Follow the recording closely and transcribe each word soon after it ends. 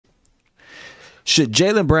Should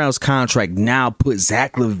Jaylen Brown's contract now put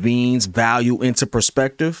Zach Lavine's value into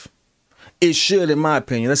perspective? It should, in my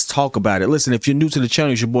opinion. Let's talk about it. Listen, if you're new to the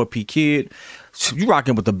channel, it's your boy P Kid. You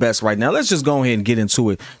rocking with the best right now. Let's just go ahead and get into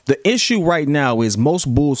it. The issue right now is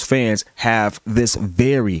most Bulls fans have this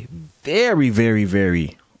very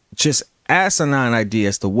just asinine idea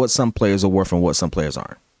as to what some players are worth and what some players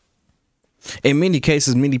aren't. In many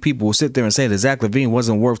cases, many people will sit there and say that Zach Lavine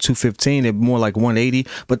wasn't worth 215, and more like 180,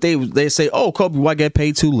 but they say, oh, Kobe White got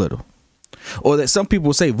paid too little. Or that some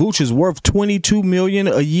people say Vooch is worth $22 million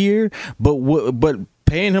a year, but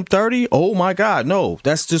paying him 30, oh my God, no,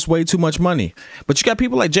 that's just way too much money. But you got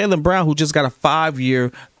people like Jaylen Brown who just got a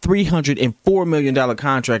 5-year, $304 million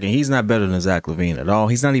contract, and he's not better than Zach Lavine at all.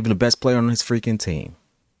 He's not even the best player on his freaking team.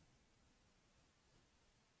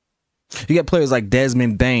 You got players like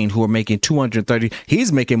Desmond Bane who are making $230.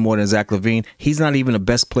 He's making more than Zach Lavine. He's not even the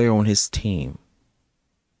best player on his team.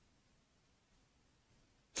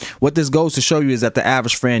 What this goes to show you is that the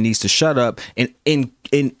average fan needs to shut up and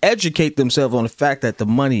educate themselves on the fact that the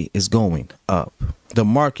money is going up. The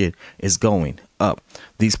market is going up.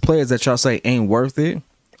 These players that y'all say ain't worth it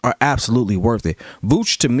are absolutely worth it.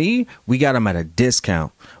 Vooch, to me, we got him at a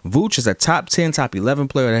discount. Vooch is a top 10, top 11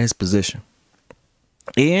 player at his position.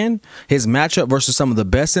 And his matchup versus some of the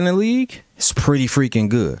best in the league is pretty freaking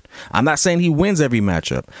good. I'm not saying he wins every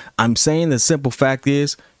matchup. I'm saying the simple fact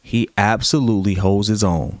is he absolutely holds his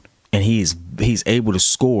own. And he's able to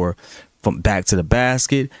score from back to the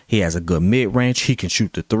basket. He has a good mid-range. He can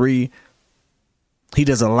shoot the three. He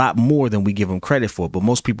does a lot more than we give him credit for. But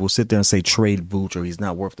most people sit there and say trade Vooch or he's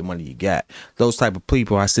not worth the money you got. Those type of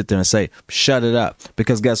people, I sit there and say, shut it up.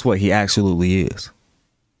 Because guess what? He absolutely is.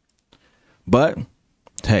 But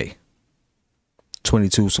hey,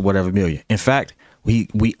 22 so whatever million. In fact, we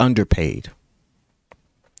underpaid.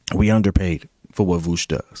 We underpaid for what Vooch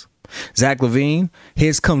does. Zach Lavine,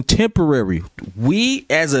 his contemporary, we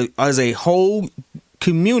as a whole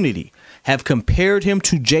community have compared him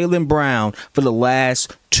to Jaylen Brown for the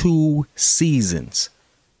last 2 seasons.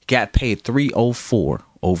 Got paid $304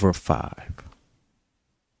 over 5.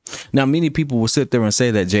 Now, many people will sit there and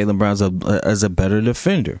say that Jaylen Brown's is a better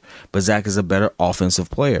defender, but Zach is a better offensive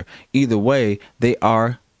player. Either way, they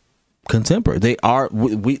are contemporary. They are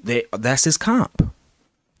that's his comp.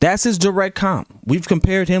 That's his direct comp. We've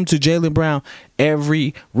compared him to Jaylen Brown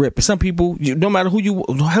every rip. Some people, no matter who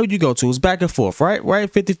you go to, it's back and forth, right?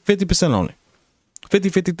 50% on it.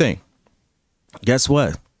 50-50 thing. Guess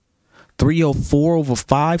what? 304 over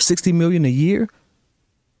 5, 60 million a year.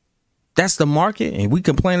 That's the market, and we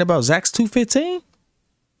complain about Zach's 215?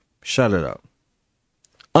 Shut it up.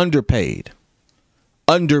 Underpaid.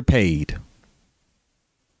 Underpaid.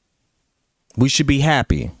 We should be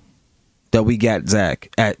happy that we got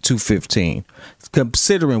Zach at 215,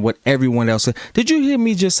 considering what everyone else said. Did you hear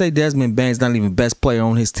me just say Desmond Bane's not even best player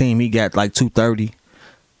on his team? He got like 230.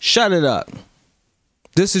 Shut it up.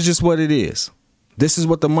 This is just what it is. This is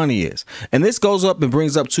what the money is. And this goes up and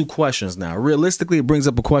brings up 2 questions now. Realistically, it brings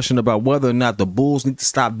up a question about whether or not the Bulls need to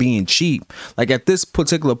stop being cheap. Like at this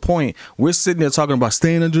particular point, we're sitting there talking about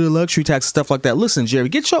staying under the luxury tax and stuff like that. Listen, Jerry,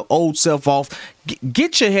 get your old self off.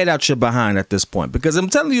 Get your head out your behind at this point. Because I'm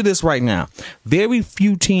telling you this right now. Very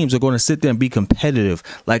few teams are going to sit there and be competitive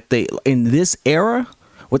like they in this era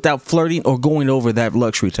without flirting or going over that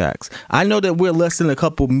luxury tax. I know that we're less than a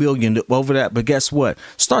couple million over that, but guess what?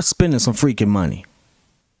 Start spending some freaking money.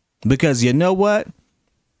 Because you know what?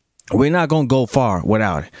 We're not going to go far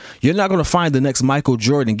without it. You're not going to find the next Michael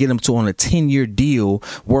Jordan and get him to on a 10-year deal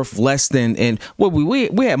worth less than, and well, we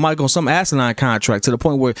had Michael on some asinine contract to the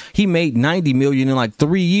point where he made $90 million in like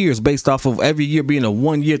 3 years based off of every year being a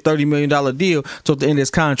 1-year $30 million deal till the end of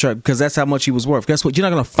his contract because that's how much he was worth. Guess what? You're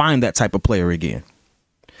not going to find that type of player again.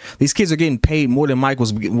 These kids are getting paid more than Mike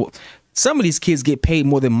was. Some of these kids get paid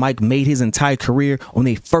more than Mike made his entire career on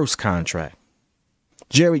their first contract.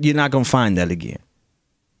 Jerry, you're not going to find that again.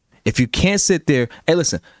 If you can't sit there, hey,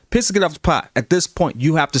 listen, piss to get off the pot. At this point,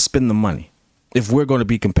 you have to spend the money if we're going to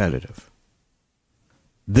be competitive.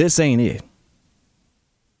 This ain't it.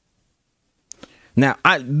 Now,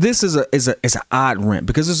 this is an odd rant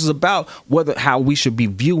because this is about how we should be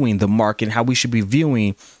viewing the market, how we should be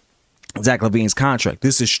viewing Zach Lavine's contract.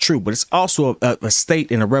 This is true, but it's also a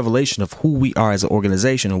state and a revelation of who we are as an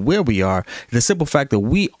organization and where we are. The simple fact that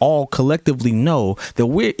we all collectively know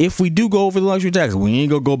that if we do go over the luxury tax, we ain't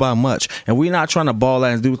gonna go by much, and we're not trying to ball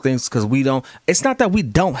out and do things because we don't. It's not that we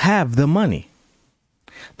don't have the money.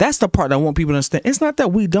 That's the part I want people to understand. It's not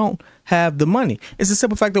that we don't have the money. It's the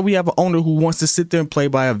simple fact that we have an owner who wants to sit there and play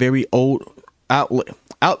by a very old,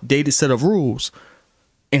 outdated set of rules,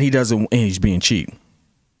 and he doesn't. And he's being cheap.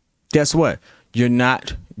 Guess what? you're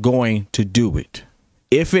not going to do it.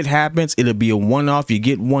 If it happens, it'll be a one-off. You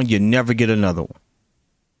get one, you never get another one.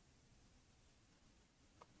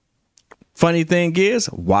 Funny thing is,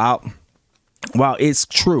 while it's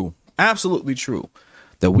true, absolutely true,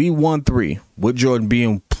 that we won 3, with Jordan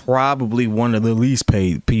being probably one of the least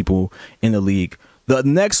paid people in the league. The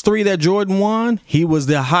next 3 that Jordan won, he was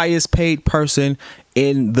the highest paid person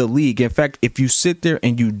in the league. In fact, if you sit there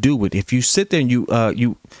and you do it, if you sit there and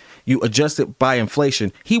you adjust it by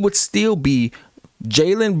inflation, he would still be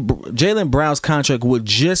Jaylen Brown's contract would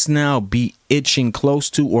just now be itching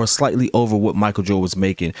close to or slightly over what Michael Jordan was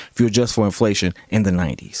making if you adjust for inflation in the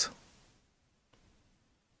 90s.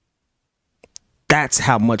 That's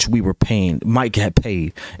how much we were paying. Mike had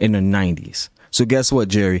paid in the 90s. So guess what,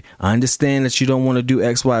 Jerry? I understand that you don't want to do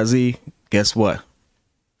X, Y, Z. Guess what?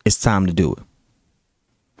 It's time to do it.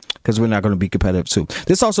 Because we're not going to be competitive too.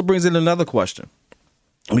 This also brings in another question.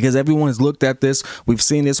 Because everyone's looked at this, we've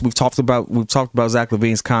seen this, we've talked about Zach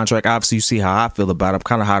Lavine's contract. Obviously, you see how I feel about it. I'm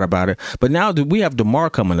kind of hot about it. But now we have DeMar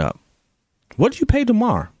coming up. What do you pay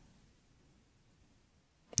DeMar?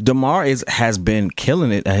 DeMar has been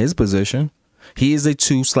killing it at his position. He is a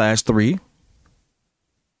 2/3.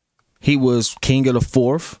 He was king of the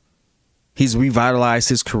 4th. He's revitalized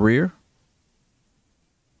his career.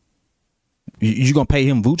 You gonna pay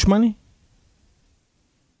him Vooch money?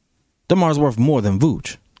 DeMar's worth more than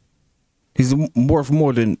Vooch. He's worth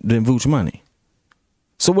more than Vooch money.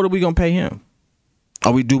 So what are we gonna pay him?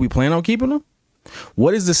 Do we plan on keeping him?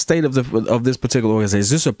 What is the state of this particular organization? Is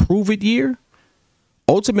this a prove it year?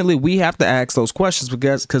 Ultimately, we have to ask those questions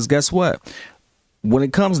because guess what? When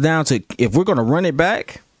it comes down to if we're gonna run it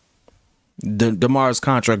back, DeMar's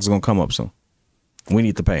contract is gonna come up soon. We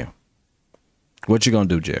need to pay him. What you gonna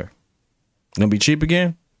do, Jerry? Gonna be cheap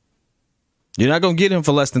again? You're not gonna get him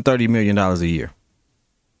for less than $30 million a year.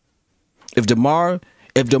 If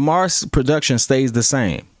DeMar's production stays the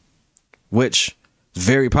same, which is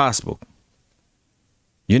very possible,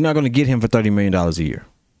 you're not gonna get him for $30 million a year.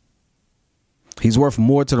 He's worth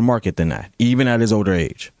more to the market than that, even at his older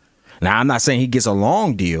age. Now, I'm not saying he gets a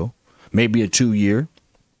long deal, maybe a 2-year,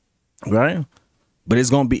 right? But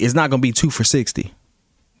it's not gonna be 2 for $60.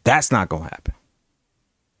 That's not gonna happen.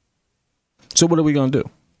 So what are we gonna do?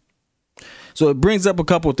 So it brings up a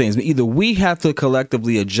couple of things. Either we have to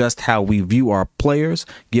collectively adjust how we view our players,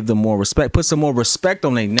 give them more respect, put some more respect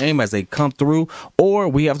on their name as they come through, or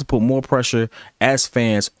we have to put more pressure as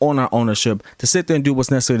fans on our ownership to sit there and do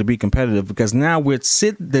what's necessary to be competitive. Because now with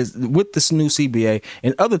this new CBA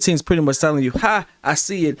and other teams pretty much telling you, ha, I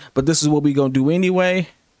see it, but this is what we're going to do anyway.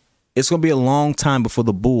 It's going to be a long time before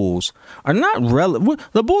the Bulls are not relevant.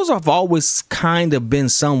 The Bulls have always kind of been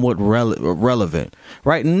somewhat relevant,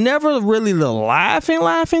 right? Never really the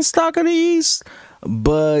laughing stock of the East,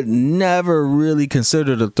 but never really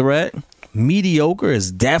considered a threat. Mediocre is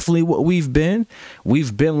definitely what we've been.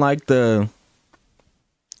 We've been like it's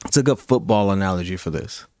a good football analogy for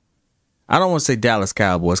this. I don't want to say Dallas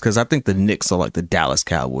Cowboys because I think the Knicks are like the Dallas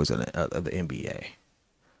Cowboys of the NBA.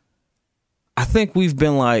 I think we've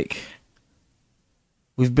been like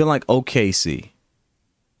OKC.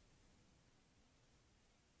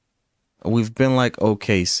 We've been like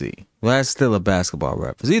OKC. Well, that's still a basketball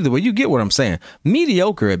reference. Either way, you get what I'm saying.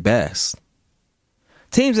 Mediocre at best.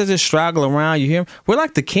 Teams that just straggle around, you hear them? We're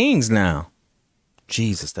like the Kings now.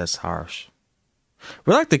 Jesus, that's harsh.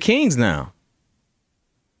 We're like the Kings now.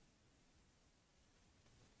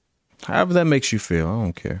 However that makes you feel, I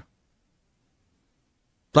don't care.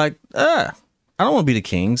 Like, I don't want to be the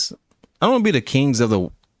Kings. I don't want to be the Kings of the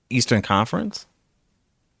Eastern Conference.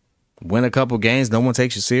 Win a couple games, no one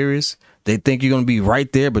takes you serious. They think you're going to be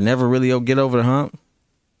right there, but never really get over the hump.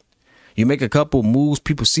 You make a couple moves,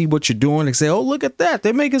 people see what you're doing, they say, "Oh, look at that!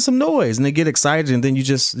 They're making some noise," and they get excited, and then you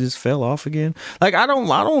just fell off again. Like I don't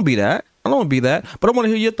want to be that. I don't want to be that. But I want to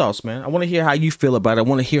hear your thoughts, man. I want to hear how you feel about it. I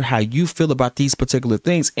want to hear how you feel about these particular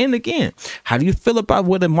things. And again, how do you feel about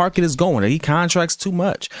where the market is going? Are he contracts too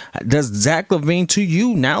much? Does Zach Lavine to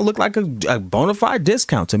you now look like a bona fide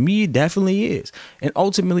discount? To me, it definitely is. And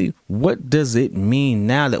ultimately, what does it mean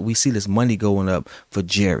now that we see this money going up for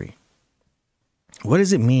Jerry? What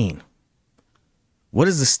does it mean? What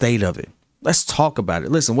is the state of it? Let's talk about it.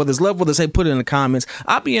 Listen, whether it's love, whether it's hate, put it in the comments.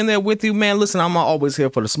 I'll be in there with you, man. Listen, I'm always here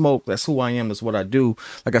for the smoke. That's who I am. That's what I do.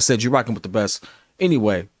 Like I said, you're rocking with the best.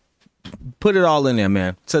 Anyway, put it all in there,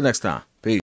 man. Till next time.